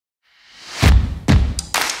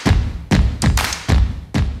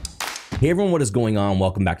Hey everyone, what is going on?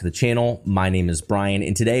 Welcome back to the channel. My name is Brian,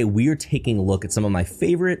 and today we are taking a look at some of my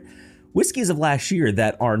favorite whiskeys of last year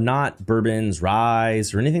that are not bourbons,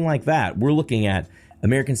 ryes, or anything like that. We're looking at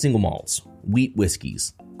American Single Malts, wheat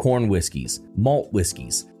whiskeys, corn whiskeys, malt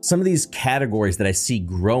whiskeys, some of these categories that I see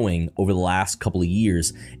growing over the last couple of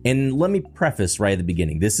years. And let me preface right at the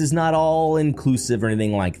beginning, this is not all inclusive or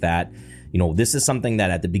anything like that. You know, this is something that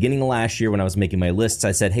at the beginning of last year when I was making my lists,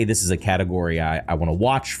 I said, hey, this is a category I want to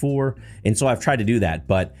watch for. And so I've tried to do that,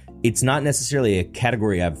 but it's not necessarily a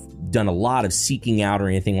category I've done a lot of seeking out or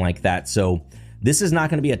anything like that. So this is not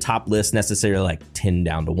going to be a top list necessarily like 10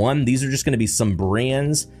 down to 1. These are just going to be some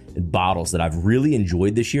brands and bottles that I've really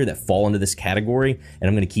enjoyed this year that fall into this category, and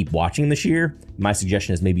I'm going to keep watching this year. My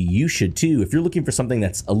suggestion is maybe you should too, if you're looking for something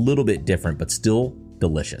that's a little bit different, but still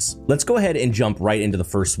delicious. Let's go ahead and jump right into the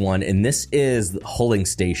first one, and this is the Hulling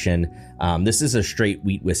Station. This is a straight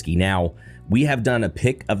wheat whiskey. Now, we have done a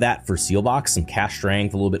pick of that for Sealbox, some cask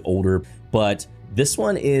strength, a little bit older, but this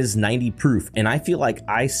one is 90 proof, and I feel like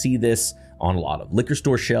I see this on a lot of liquor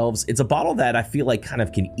store shelves. It's a bottle that I feel like kind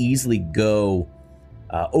of can easily go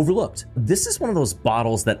overlooked. This is one of those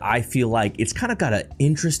bottles that I feel like it's kind of got an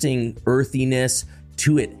interesting earthiness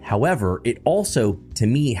to it. However, it also, to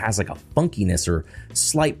me, has like a funkiness or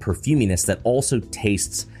slight perfuminess that also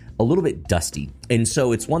tastes a little bit dusty. And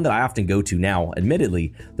so it's one that I often go to now.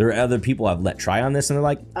 Admittedly, there are other people I've let try on this and they're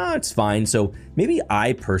like, oh, it's fine. So maybe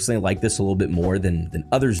I personally like this a little bit more than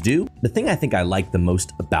others do. The thing I think I like the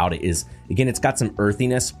most about it is, again, it's got some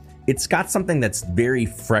earthiness. It's got something that's very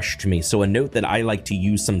fresh to me. So a note that I like to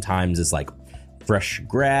use sometimes is like fresh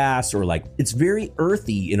grass, or like it's very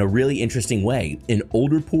earthy in a really interesting way. In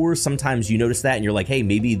older pours, sometimes you notice that and you're like, hey,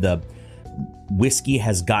 maybe the whiskey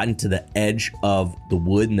has gotten to the edge of the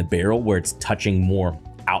wood in the barrel where it's touching more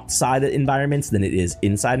outside environments than it is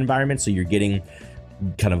inside environments. So you're getting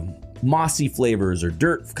kind of mossy flavors or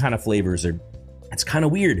dirt kind of flavors, or it's kind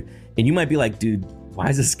of weird. And you might be like, dude, why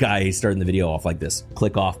is this guy starting the video off like this?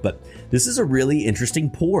 Click off. But this is a really interesting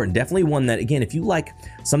pour, and definitely one that, again, if you like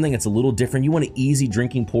something that's a little different, you want an easy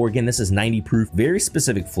drinking pour. Again, this is 90 proof, very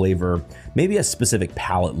specific flavor, maybe a specific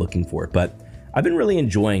palate looking for it, but I've been really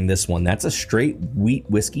enjoying this one. That's a straight wheat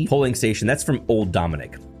whiskey, Hulling Station. That's from Old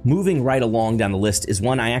Dominic. Moving right along down the list is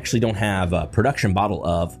one I actually don't have a production bottle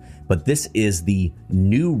of, but this is the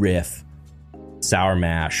new Riff Sour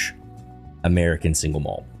Mash American Single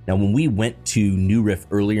Malt. Now, when we went to New Riff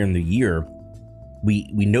earlier in the year, we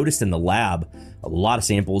noticed in the lab a lot of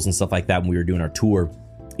samples and stuff like that when we were doing our tour,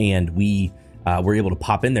 and we were able to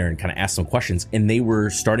pop in there and kind of ask some questions, and they were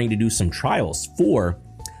starting to do some trials for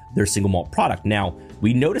their single malt product. Now,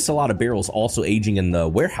 we noticed a lot of barrels also aging in the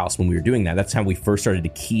warehouse when we were doing that. That's how we first started to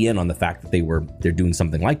key in on the fact that they're doing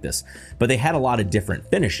something like this, but they had a lot of different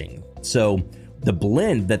finishing. So the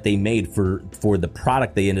blend that they made for the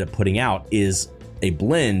product they ended up putting out is a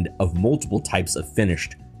blend of multiple types of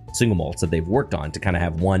finished single malts that they've worked on to kind of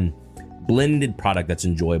have one blended product that's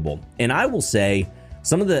enjoyable. And I will say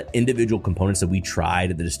some of the individual components that we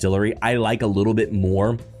tried at the distillery, I like a little bit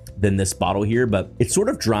more than this bottle here, but it's sort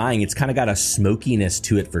of drying. It's kind of got a smokiness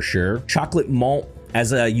to it for sure. Chocolate malt,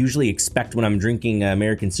 as I usually expect when I'm drinking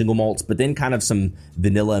American Single Malts, but then kind of some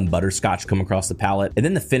vanilla and butterscotch come across the palate. And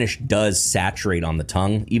then the finish does saturate on the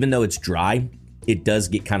tongue. Even though it's dry, it does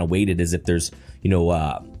get kind of weighted as if there's, you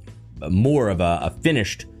know, more of a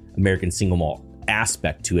finished American Single Malt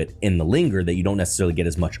aspect to it in the linger that you don't necessarily get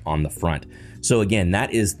as much on the front. So again,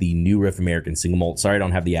 that is the new Riff American Single Malt. Sorry, I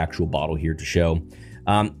don't have the actual bottle here to show.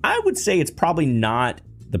 I would say it's probably not,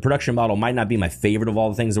 the production bottle might not be my favorite of all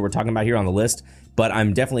the things that we're talking about here on the list, but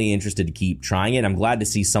I'm definitely interested to keep trying it. I'm glad to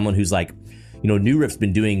see someone who's like, you know, New Riff's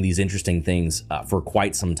been doing these interesting things for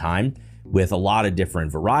quite some time with a lot of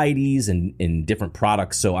different varieties and different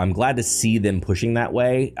products. So I'm glad to see them pushing that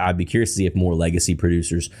way. I'd be curious to see if more legacy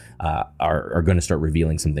producers are going to start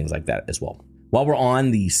revealing some things like that as well. While we're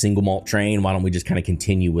on the single malt train, why don't we just kind of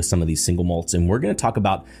continue with some of these single malts? And we're going to talk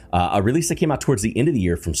about a release that came out towards the end of the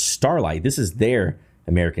year from Starlight. This is their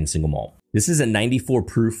American Single Malt. This is a 94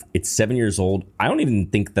 proof. It's 7 years old. I don't even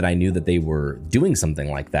think that I knew that they were doing something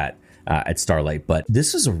like that at Starlight, but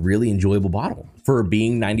this is a really enjoyable bottle. For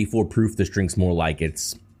being 94 proof, this drink's more like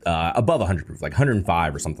it's above 100 proof, like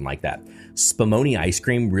 105 or something like that. Spumoni ice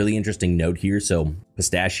cream, really interesting note here. So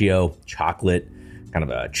pistachio, chocolate, kind of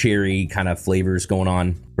a cherry kind of flavors going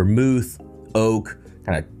on. Vermouth, oak,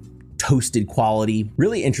 kind of toasted quality.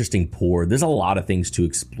 Really interesting pour. There's a lot of things to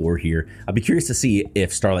explore here. I'd be curious to see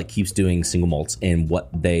if Starlight keeps doing single malts and what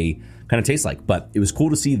they kind of taste like. But it was cool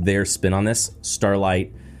to see their spin on this.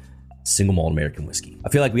 Starlight, Single Malt American whiskey. I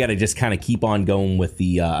feel like we got to just kind of keep on going with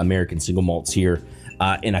the American Single Malts here.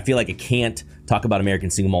 And I feel like I can't talk about American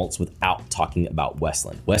Single Malts without talking about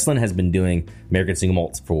Westland. Westland has been doing American Single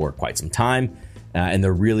Malts for quite some time. And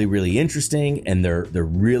they're really, really interesting, and they're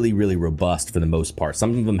really, really robust for the most part.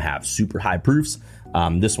 Some of them have super high proofs.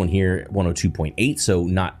 This one here, 102.8, so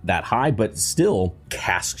not that high, but still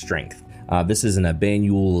cask strength. This is an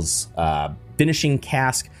Banyuls finishing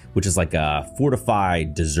cask, which is like a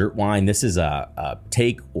fortified dessert wine. This is a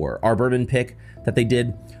take or our bourbon pick that they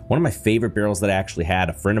did. One of my favorite barrels that I actually had,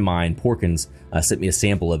 a friend of mine, Porkins, sent me a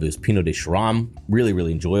sample of his Pinot de Charam. Really,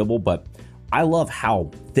 really enjoyable, but I love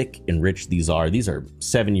how thick and rich these are. These are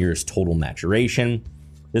 7 years total maturation.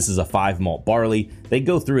 This is a 5 malt barley. They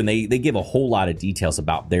go through and they give a whole lot of details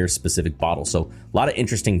about their specific bottle. So a lot of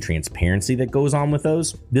interesting transparency that goes on with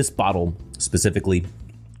those. This bottle specifically,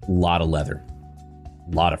 a lot of leather,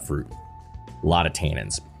 a lot of fruit, a lot of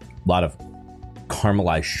tannins, a lot of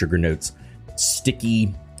caramelized sugar notes,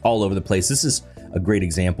 sticky all over the place. This is a great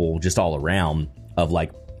example just all around of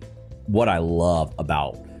like what I love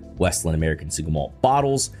about Westland American Single Malt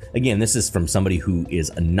bottles. Again, this is from somebody who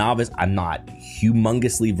is a novice. I'm not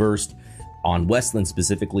humongously versed on Westland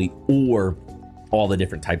specifically or all the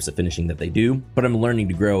different types of finishing that they do, but I'm learning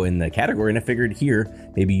to grow in the category, and I figured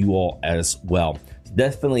here, maybe you all as well.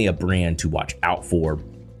 Definitely a brand to watch out for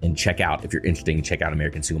and check out if you're interested in check out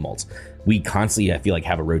American Single Malts. We constantly, I feel like,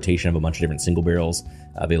 have a rotation of a bunch of different single barrels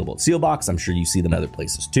available at Sealbox. I'm sure you see them in other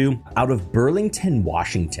places too. Out of Burlington,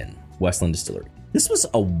 Washington, Westland Distillery. This was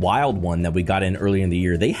a wild one that we got in earlier in the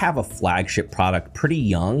year. They have a flagship product, pretty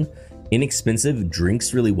young, inexpensive,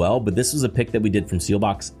 drinks really well, but this was a pick that we did from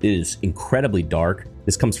Sealbox. It is incredibly dark.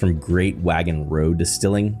 This comes from Great Wagon Road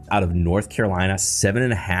Distilling out of North Carolina,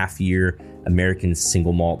 7.5-year American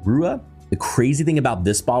Single Malt Brewer. The crazy thing about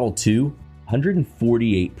this bottle too,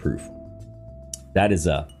 148 proof. That is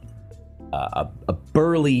a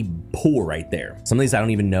burly pour right there. Some of these I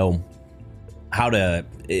don't even know how to,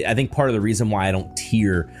 I think part of the reason why I don't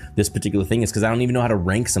tier this particular thing is because I don't even know how to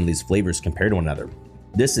rank some of these flavors compared to one another.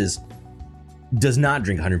 This does not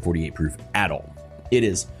drink 148 proof at all. It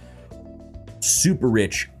is super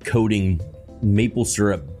rich, coating, maple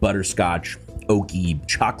syrup, butterscotch, oaky,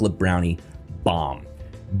 chocolate brownie, bomb.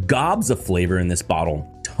 Gobs of flavor in this bottle,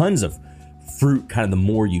 tons of fruit, kind of the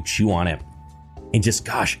more you chew on it. And just,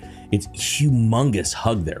 gosh, it's humongous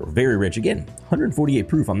hug there. Very rich. Again, 148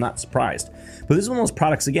 proof, I'm not surprised. But this is one of those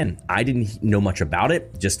products, again, I didn't know much about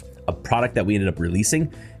it, just a product that we ended up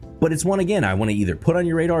releasing. But it's one, again, I want to either put on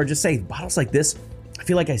your radar or just say, bottles like this, I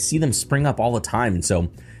feel like I see them spring up all the time. And so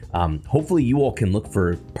hopefully you all can look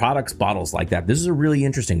for products, bottles like that. This is a really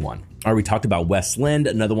interesting one. All right, we talked about Westland.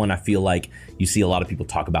 Another one I feel like you see a lot of people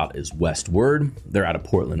talk about is Westward. They're out of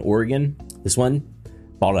Portland, Oregon. This one,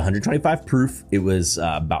 bottled 125 proof. It was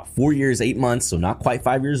about 4 years, 8 months, so not quite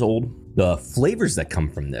 5 years old. The flavors that come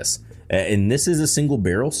from this, and this is a single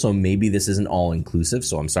barrel, so maybe this isn't all inclusive,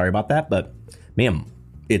 so I'm sorry about that, but man,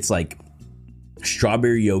 it's like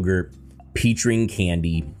strawberry yogurt, peach ring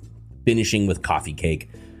candy, finishing with coffee cake.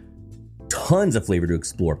 Tons of flavor to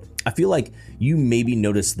explore. I feel like you maybe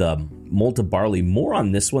notice the malted barley more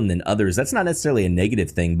on this one than others. That's not necessarily a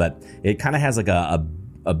negative thing, but it kind of has like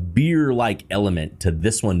a beer-like element to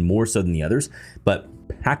this one more so than the others, but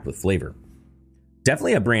packed with flavor.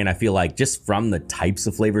 Definitely a brand I feel like, just from the types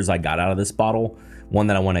of flavors I got out of this bottle, one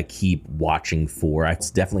that I want to keep watching for.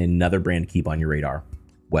 It's definitely another brand to keep on your radar.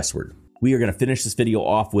 Westward. We are going to finish this video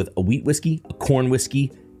off with a wheat whiskey, a corn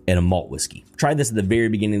whiskey, and a malt whiskey. Tried this at the very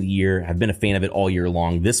beginning of the year. I've been a fan of it all year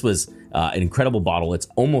long. This was an incredible bottle. It's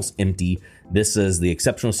almost empty. This is the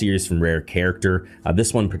Exceptional Series from Rare Character.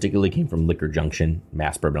 This one particularly came from Liquor Junction,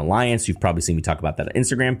 Mass Bourbon Alliance. You've probably seen me talk about that on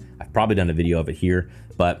Instagram. I've probably done a video of it here,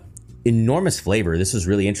 but enormous flavor. This was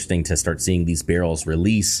really interesting to start seeing these barrels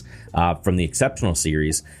release from the Exceptional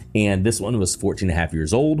Series. And this one was 14.5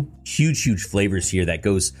 years old. Huge flavors here that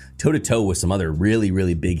goes toe to toe with some other really,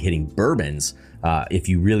 really big hitting bourbons if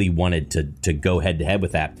you really wanted to go head to head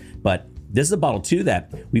with that. But this is a bottle too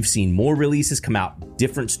that we've seen more releases come out,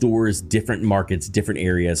 different stores, different markets, different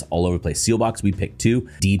areas, all over the place. Sealbox, we picked 2.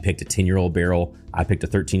 D picked a 10-year-old barrel. I picked a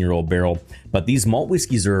 13-year-old barrel. But these malt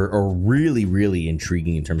whiskeys are really, really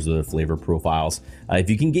intriguing in terms of their flavor profiles. If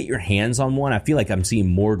you can get your hands on one, I feel like I'm seeing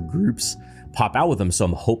more groups pop out with them. So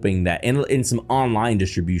I'm hoping that, and in some online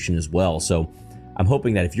distribution as well. So I'm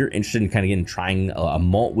hoping that if you're interested in kind of getting trying a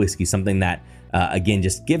malt whiskey, something that again,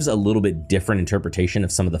 just gives a little bit different interpretation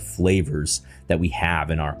of some of the flavors that we have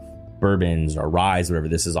in our bourbons, our ryes, whatever.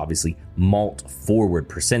 This is obviously malt forward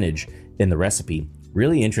percentage in the recipe.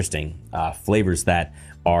 really interesting flavors that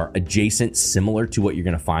are adjacent, similar to what you're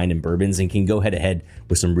going to find in bourbons, and can go head to head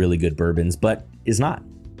with some really good bourbons, but is not.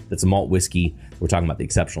 That's a malt whiskey. We're talking about the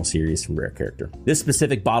Exceptional Series from Rare Character. This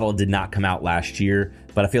specific bottle did not come out last year,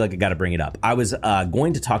 but I feel like I got to bring it up. I was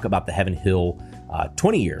going to talk about the Heaven Hill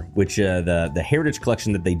 20 year, which the Heritage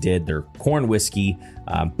Collection that they did, their corn whiskey,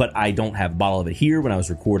 but I don't have a bottle of it here when I was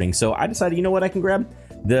recording. So I decided, you know what, I can grab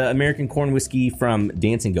the American corn whiskey from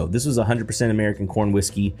Dancing Goat. This was 100% American corn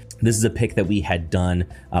whiskey. This is a pick that we had done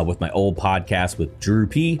with my old podcast with Drew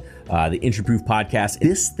P, the Intra Proof podcast.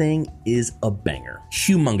 This thing is a banger.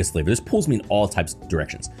 Humongous flavor. This pulls me in all types of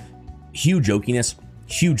directions. Huge oakiness,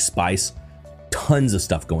 huge spice, tons of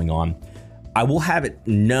stuff going on. I will have it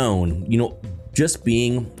known, you know, just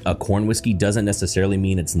being a corn whiskey doesn't necessarily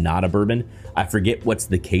mean it's not a bourbon. I forget what's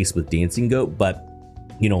the case with Dancing Goat, but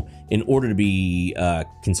you know, in order to be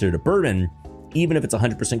considered a bourbon, even if it's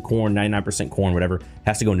 100% corn, 99% corn, whatever,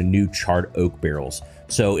 has to go into new charred oak barrels.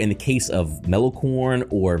 So in the case of Mellow Corn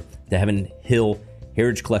or the Heaven Hill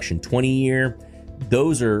Heritage Collection 20 year,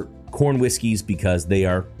 those are corn whiskeys because they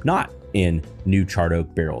are not in new charred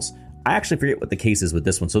oak barrels. I actually forget what the case is with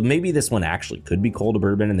this one. So maybe this one actually could be called a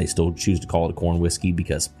bourbon and they still choose to call it a corn whiskey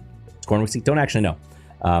because it's corn whiskey. Don't actually know.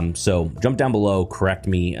 So jump down below, correct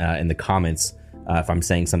me in the comments if I'm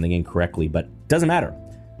saying something incorrectly, but doesn't matter.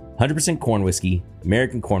 100% corn whiskey,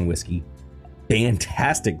 American corn whiskey,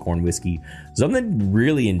 fantastic corn whiskey, something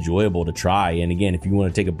really enjoyable to try. And again, if you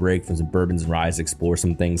want to take a break from some bourbons and ryes, explore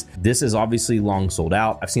some things, this is obviously long sold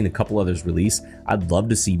out. I've seen a couple others release. I'd love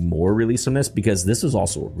to see more release from this because this was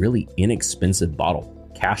also a really inexpensive bottle.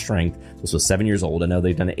 Cash strength. This was 7 years old. I know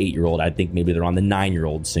they've done an 8-year-old. I think maybe they're on the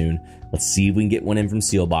 9-year-old soon. Let's see if we can get one in from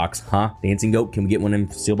Sealbox. Huh? Dancing Goat, can we get one in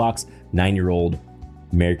from Sealbox? 9-year-old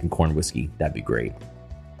American corn whiskey. That'd be great.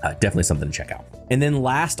 Definitely something to check out. And then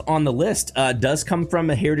last on the list does come from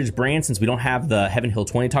a heritage brand. Since we don't have the Heaven Hill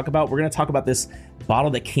 20 to talk about, we're going to talk about this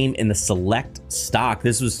bottle that came in the select stock.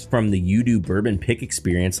 This was from the You Do Bourbon Pick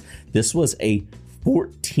Experience. This was a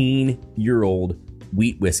 14-year-old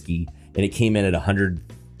wheat whiskey, and it came in at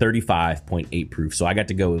 135.8 proof. So I got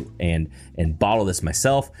to go and bottle this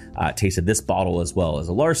myself. Tasted this bottle as well as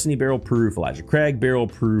a Larceny barrel proof, Elijah Craig barrel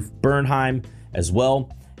proof, Bernheim as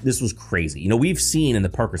well. This was crazy. You know, we've seen in the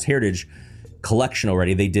Parker's Heritage collection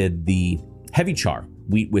already, they did the Heavy Char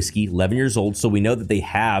wheat whiskey, 11 years old. So we know that they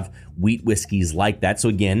have wheat whiskeys like that. So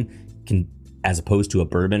again, as opposed to a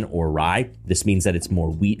bourbon or rye, this means that it's more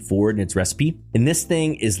wheat forward in its recipe. And this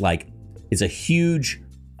thing is a huge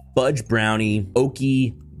fudge brownie,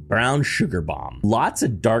 oaky brown sugar bomb. Lots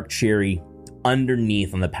of dark cherry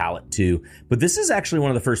underneath on the palate too. But this is actually one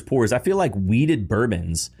of the first pours. I feel like wheated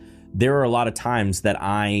bourbons, there are a lot of times that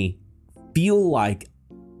I feel like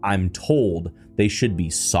I'm told they should be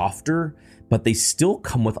softer, but they still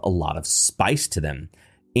come with a lot of spice to them.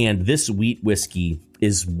 And this wheat whiskey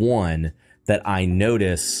is one that I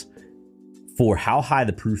notice for how high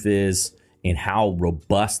the proof is and how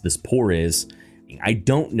robust this pour is. I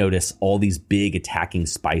don't notice all these big attacking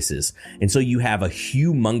spices. And so you have a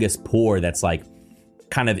humongous pour that's like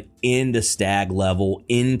kind of into stag level,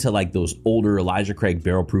 into like those older Elijah Craig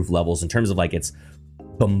barrel proof levels in terms of like its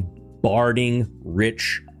bombarding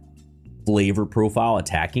rich flavor profile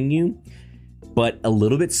attacking you, but a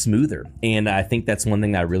little bit smoother. And I think that's one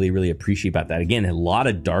thing that I really, really appreciate about that. Again, a lot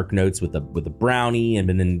of dark notes with the brownie, and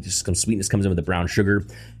then just some sweetness comes in with the brown sugar.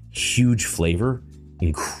 Huge flavor,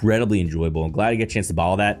 incredibly enjoyable. I'm glad I get a chance to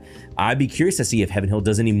bottle that. I'd be curious to see if Heaven Hill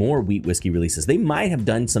does any more wheat whiskey releases. They might have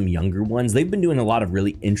done some younger ones. They've been doing a lot of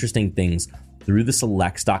really interesting things through the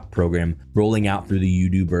select stock program, rolling out through the You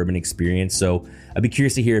Do Bourbon Experience. So I'd be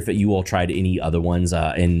curious to hear if you all tried any other ones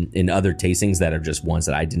in other tastings that are just ones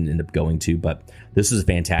that I didn't end up going to. But this was a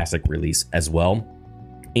fantastic release as well.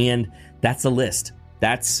 And that's the list.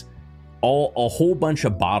 That's a whole bunch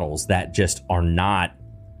of bottles that just are not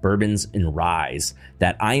bourbons and ryes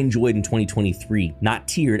that I enjoyed in 2023. Not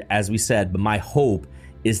tiered, as we said, but my hope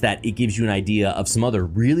is that it gives you an idea of some other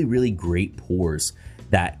really, really great pours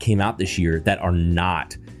that came out this year that are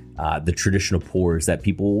not the traditional pours that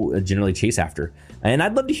people generally chase after. And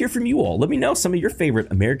I'd love to hear from you all. Let me know some of your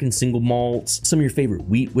favorite American Single Malts, some of your favorite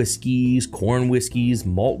wheat whiskeys, corn whiskeys,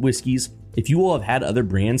 malt whiskeys. If you all have had other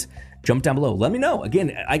brands, jump down below. Let me know.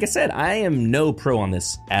 Again, like I said, I am no pro on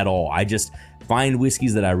this at all. I just find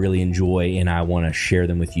whiskeys that I really enjoy, and I want to share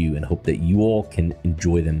them with you and hope that you all can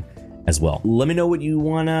enjoy them as well. Let me know what you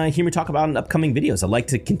want to hear me talk about in upcoming videos. I'd like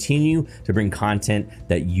to continue to bring content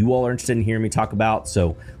that you all are interested in hearing me talk about.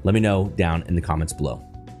 So let me know down in the comments below.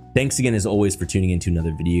 Thanks again, as always, for tuning in to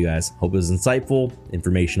another video, guys. Hope it was insightful,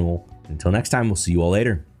 informational. Until next time, we'll see you all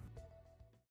later.